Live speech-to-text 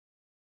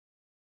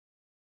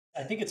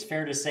I think it's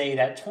fair to say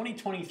that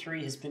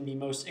 2023 has been the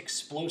most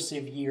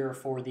explosive year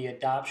for the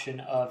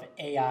adoption of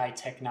AI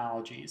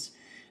technologies.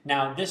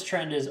 Now, this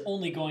trend is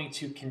only going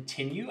to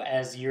continue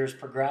as years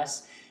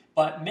progress,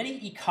 but many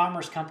e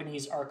commerce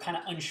companies are kind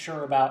of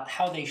unsure about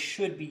how they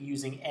should be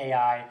using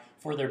AI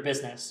for their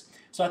business.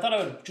 So I thought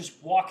I would just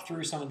walk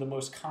through some of the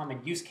most common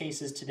use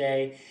cases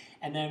today,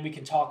 and then we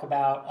can talk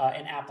about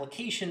an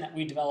application that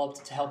we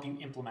developed to help you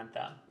implement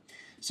them.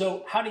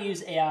 So, how to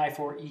use AI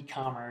for e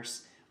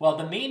commerce? Well,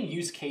 the main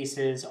use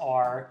cases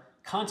are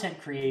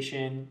content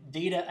creation,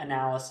 data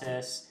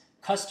analysis,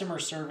 customer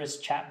service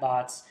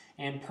chatbots,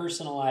 and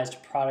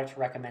personalized product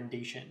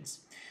recommendations.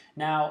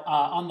 Now,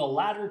 on the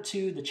latter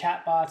two, the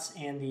chatbots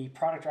and the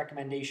product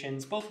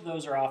recommendations, both of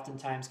those are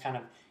oftentimes kind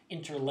of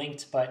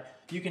interlinked,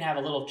 but you can have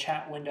a little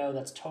chat window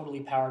that's totally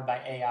powered by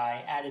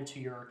AI added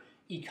to your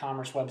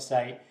e-commerce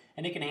website,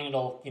 and it can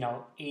handle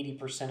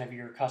 80% of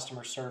your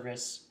customer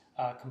service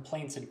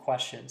complaints and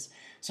questions.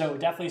 So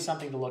definitely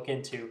something to look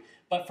into.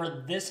 But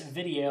for this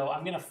video,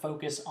 I'm going to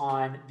focus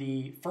on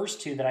the first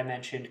two that I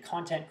mentioned,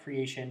 content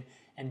creation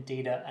and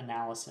data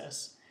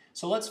analysis.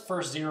 So let's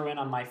first zero in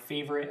on my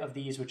favorite of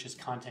these, which is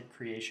content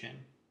creation.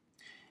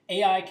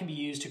 AI can be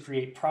used to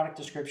create product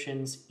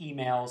descriptions,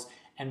 emails,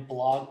 and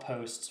blog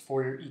posts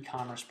for your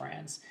e-commerce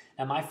brands.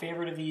 Now, my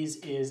favorite of these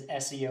is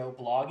SEO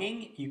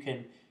blogging. You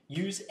can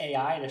use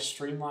AI to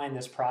streamline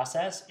this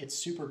process. It's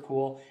super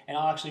cool, and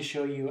I'll actually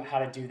show you how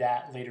to do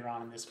that later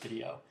on in this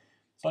video.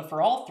 But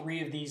for all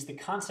three of these, the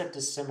concept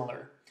is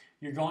similar.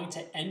 You're going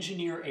to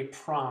engineer a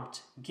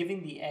prompt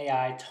giving the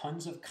AI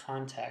tons of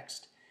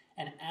context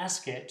and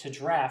ask it to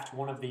draft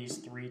one of these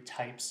three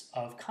types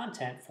of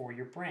content for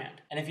your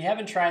brand. And if you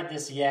haven't tried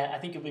this yet, I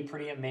think you'll be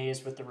pretty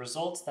amazed with the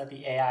results that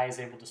the AI is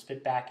able to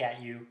spit back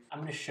at you. I'm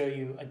going to show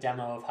you a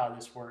demo of how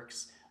this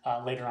works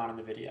later on in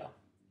the video.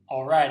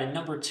 All right, and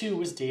number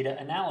two is data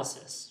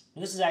analysis.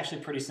 Now, this is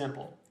actually pretty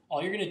simple.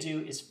 All you're going to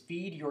do is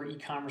feed your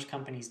e-commerce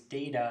company's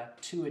data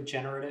to a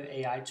generative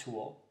AI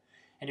tool,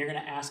 and you're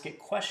going to ask it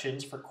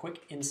questions for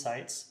quick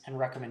insights and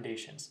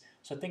recommendations.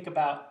 So think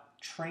about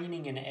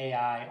training an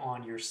AI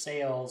on your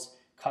sales,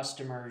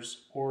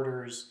 customers,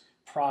 orders,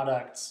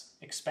 products,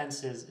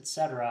 expenses,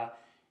 etc.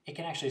 It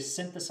can actually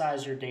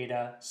synthesize your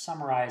data,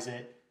 summarize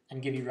it,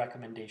 and give you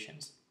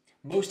recommendations.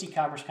 Most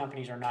e-commerce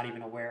companies are not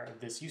even aware of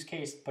this use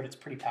case, but it's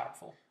pretty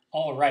powerful.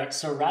 All right,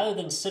 so rather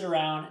than sit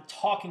around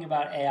talking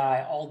about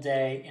AI all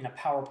day in a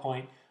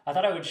PowerPoint, I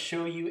thought I would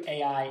show you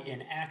AI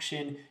in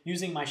action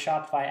using my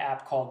Shopify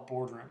app called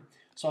Boardroom.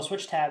 So I'll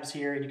switch tabs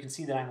here, and you can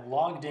see that I'm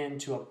logged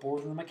into a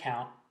Boardroom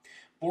account.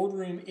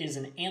 Boardroom is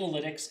an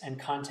analytics and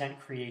content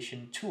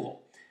creation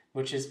tool,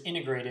 which is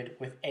integrated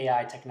with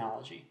AI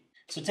technology.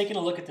 So taking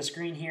a look at the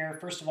screen here,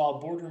 first of all,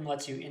 Boardroom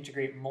lets you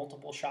integrate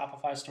multiple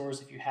Shopify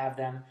stores if you have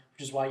them,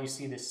 which is why you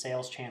see this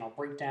sales channel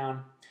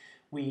breakdown.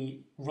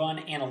 We run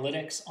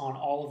analytics on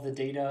all of the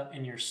data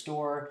in your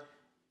store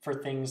for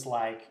things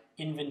like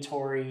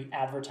inventory,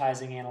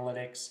 advertising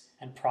analytics,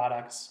 and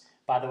products.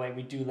 By the way,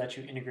 we do let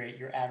you integrate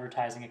your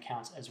advertising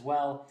accounts as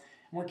well.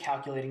 And we're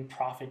calculating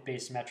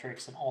profit-based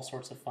metrics and all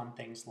sorts of fun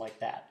things like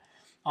that.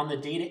 On the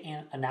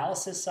data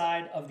analysis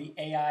side of the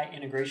AI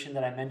integration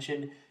that I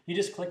mentioned, you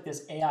just click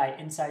this AI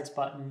Insights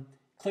button,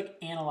 click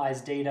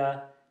Analyze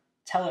Data,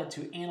 tell it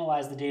to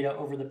analyze the data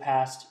over the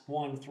past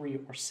 1, 3,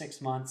 or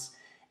 6 months,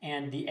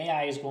 and the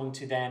AI is going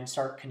to then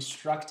start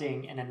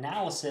constructing an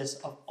analysis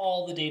of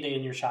all the data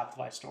in your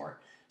Shopify store.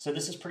 So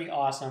this is pretty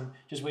awesome.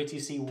 Just wait till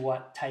you see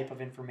what type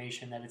of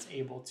information that it's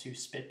able to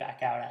spit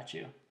back out at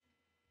you.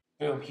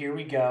 Boom, here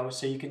we go.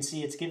 So you can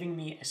see it's giving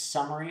me a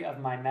summary of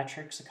my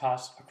metrics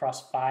across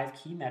 5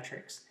 key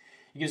metrics.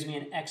 It gives me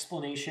an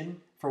explanation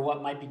for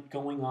what might be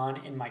going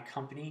on in my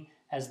company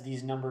as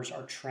these numbers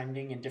are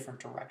trending in different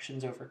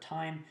directions over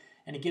time.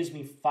 And it gives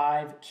me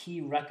 5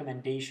 key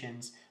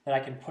recommendations that I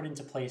can put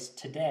into place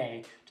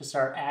today to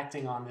start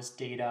acting on this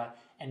data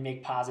and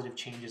make positive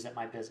changes at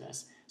my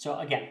business. So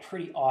again,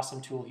 pretty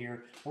awesome tool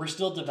here. We're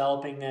still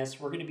developing this.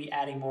 We're going to be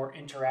adding more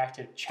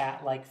interactive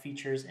chat-like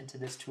features into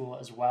this tool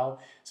as well.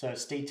 So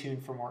stay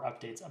tuned for more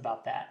updates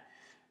about that.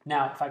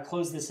 Now, if I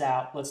close this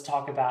out, let's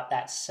talk about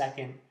that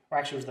second, or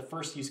actually it was the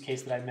first use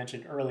case that I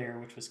mentioned earlier,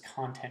 which was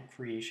content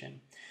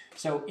creation.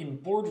 So in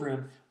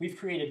Boardroom, we've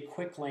created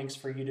quick links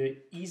for you to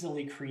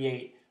easily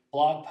create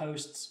blog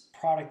posts,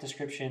 product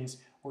descriptions,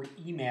 or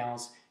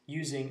emails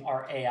using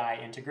our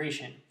AI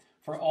integration.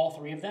 For all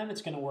 3 of them,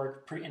 it's going to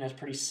work in a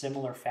pretty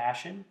similar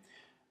fashion.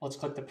 Let's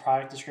click the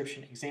product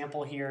description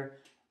example here.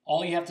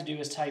 All you have to do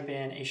is type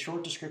in a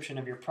short description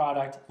of your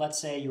product.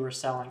 Let's say you were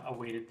selling a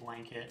weighted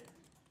blanket.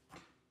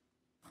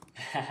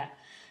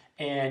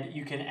 And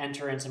you can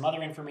enter in some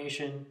other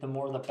information, the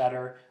more the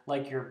better,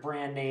 like your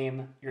brand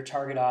name, your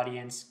target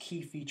audience,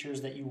 key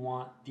features that you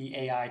want the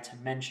AI to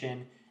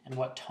mention, and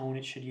what tone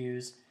it should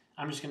use.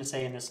 I'm just going to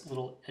say in this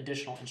little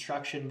additional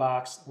instruction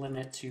box,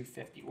 limit it to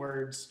 50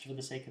 words for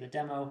the sake of the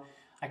demo.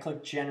 I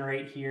click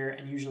generate here,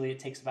 and usually it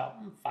takes about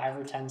 5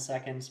 or 10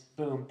 seconds.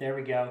 Boom, there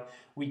we go.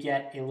 We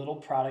get a little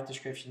product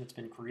description that's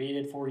been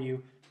created for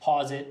you.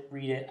 Pause it,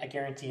 read it. I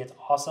guarantee it's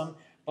awesome.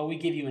 but we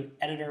give you an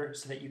editor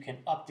so that you can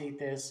update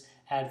this,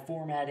 add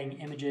formatting,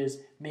 images,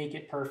 make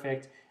it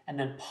perfect, and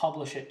then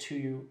publish it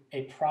to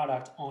a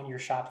product on your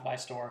Shopify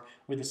store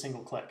with a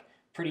single click.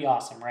 Pretty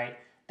awesome, right?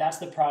 That's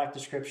the product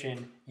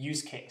description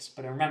use case.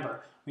 But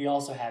remember, we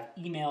also have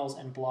emails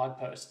and blog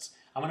posts.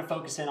 I'm going to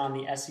focus in on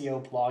the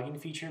SEO blogging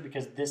feature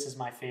because this is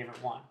my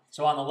favorite one.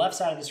 So on the left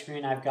side of the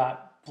screen, I've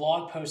got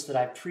blog posts that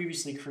I've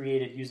previously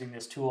created using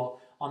this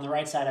tool. On the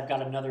right side, I've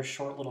got another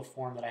short little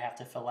form that I have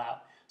to fill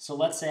out. So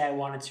let's say I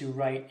wanted to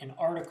write an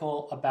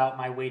article about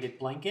my weighted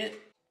blanket.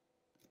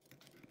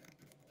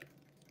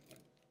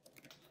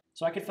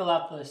 So I could fill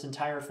out this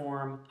entire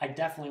form. I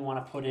definitely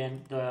want to put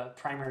in the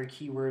primary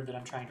keyword that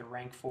I'm trying to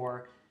rank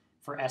for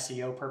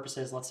SEO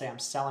purposes. Let's say I'm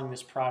selling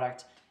this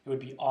product. It would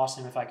be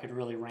awesome if I could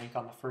really rank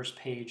on the first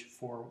page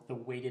for the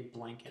weighted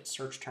blanket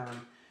search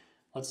term.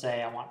 Let's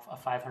say I want a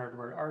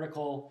 500-word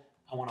article.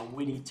 I want a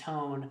witty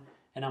tone,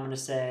 and I'm going to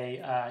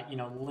say,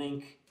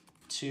 link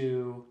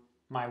to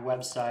my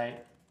website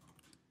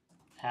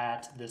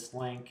at this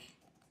link.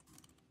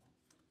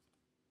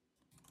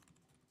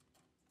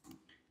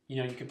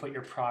 You could put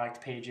your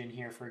product page in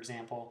here, for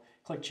example,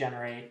 click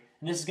generate.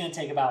 And this is going to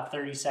take about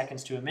 30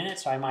 seconds to a minute,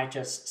 so I might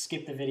just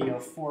skip the video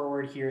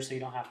forward here so you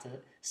don't have to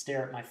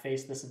stare at my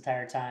face this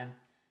entire time.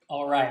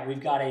 All right,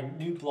 we've got a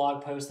new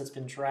blog post that's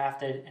been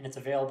drafted, and it's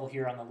available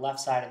here on the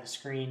left side of the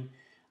screen.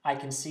 I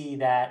can see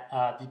that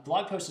the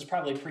blog post is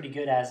probably pretty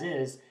good as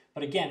is,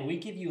 but again, we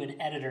give you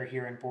an editor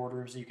here in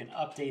Boardroom so you can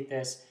update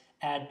this,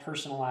 add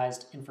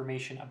personalized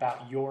information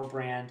about your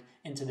brand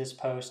into this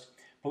post.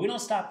 But we don't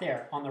stop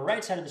there. On the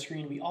right side of the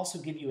screen, we also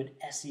give you an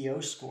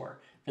SEO score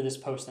for this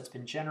post that's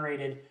been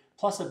generated,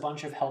 plus a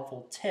bunch of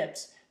helpful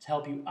tips to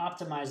help you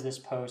optimize this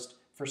post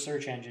for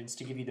search engines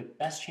to give you the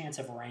best chance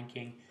of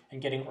ranking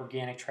and getting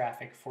organic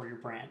traffic for your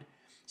brand.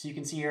 So you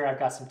can see here I've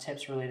got some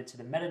tips related to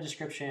the meta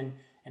description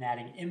and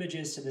adding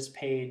images to this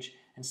page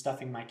and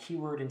stuffing my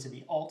keyword into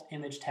the alt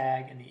image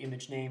tag and the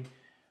image name.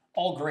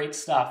 All great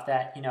stuff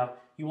that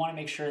you want to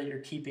make sure that you're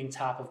keeping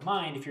top of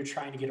mind if you're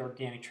trying to get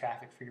organic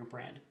traffic for your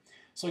brand.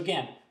 So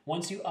again,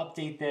 once you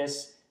update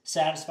this,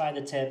 satisfy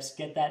the tips,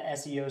 get that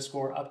SEO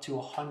score up to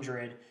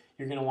 100,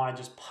 you're going to want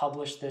to just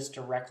publish this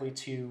directly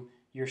to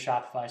your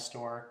Shopify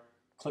store,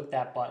 click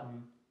that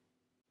button,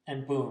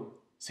 and boom,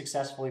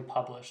 successfully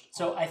published.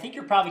 So I think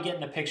you're probably getting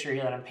the picture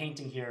here that I'm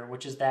painting here,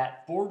 which is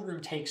that Boardroom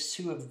takes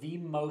two of the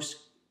most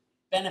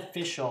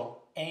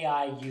beneficial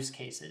AI use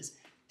cases,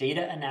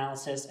 data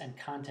analysis and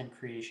content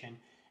creation,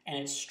 and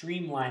it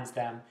streamlines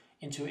them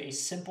into a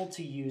simple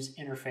to use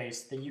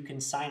interface that you can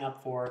sign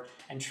up for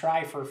and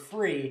try for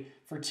free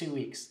for 2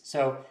 weeks.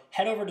 So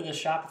head over to the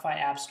Shopify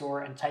App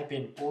Store and type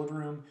in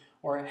Boardroom,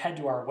 or head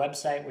to our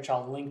website, which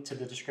I'll link to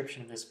the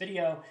description of this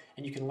video,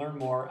 and you can learn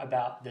more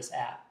about this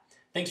app.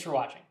 Thanks for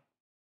watching.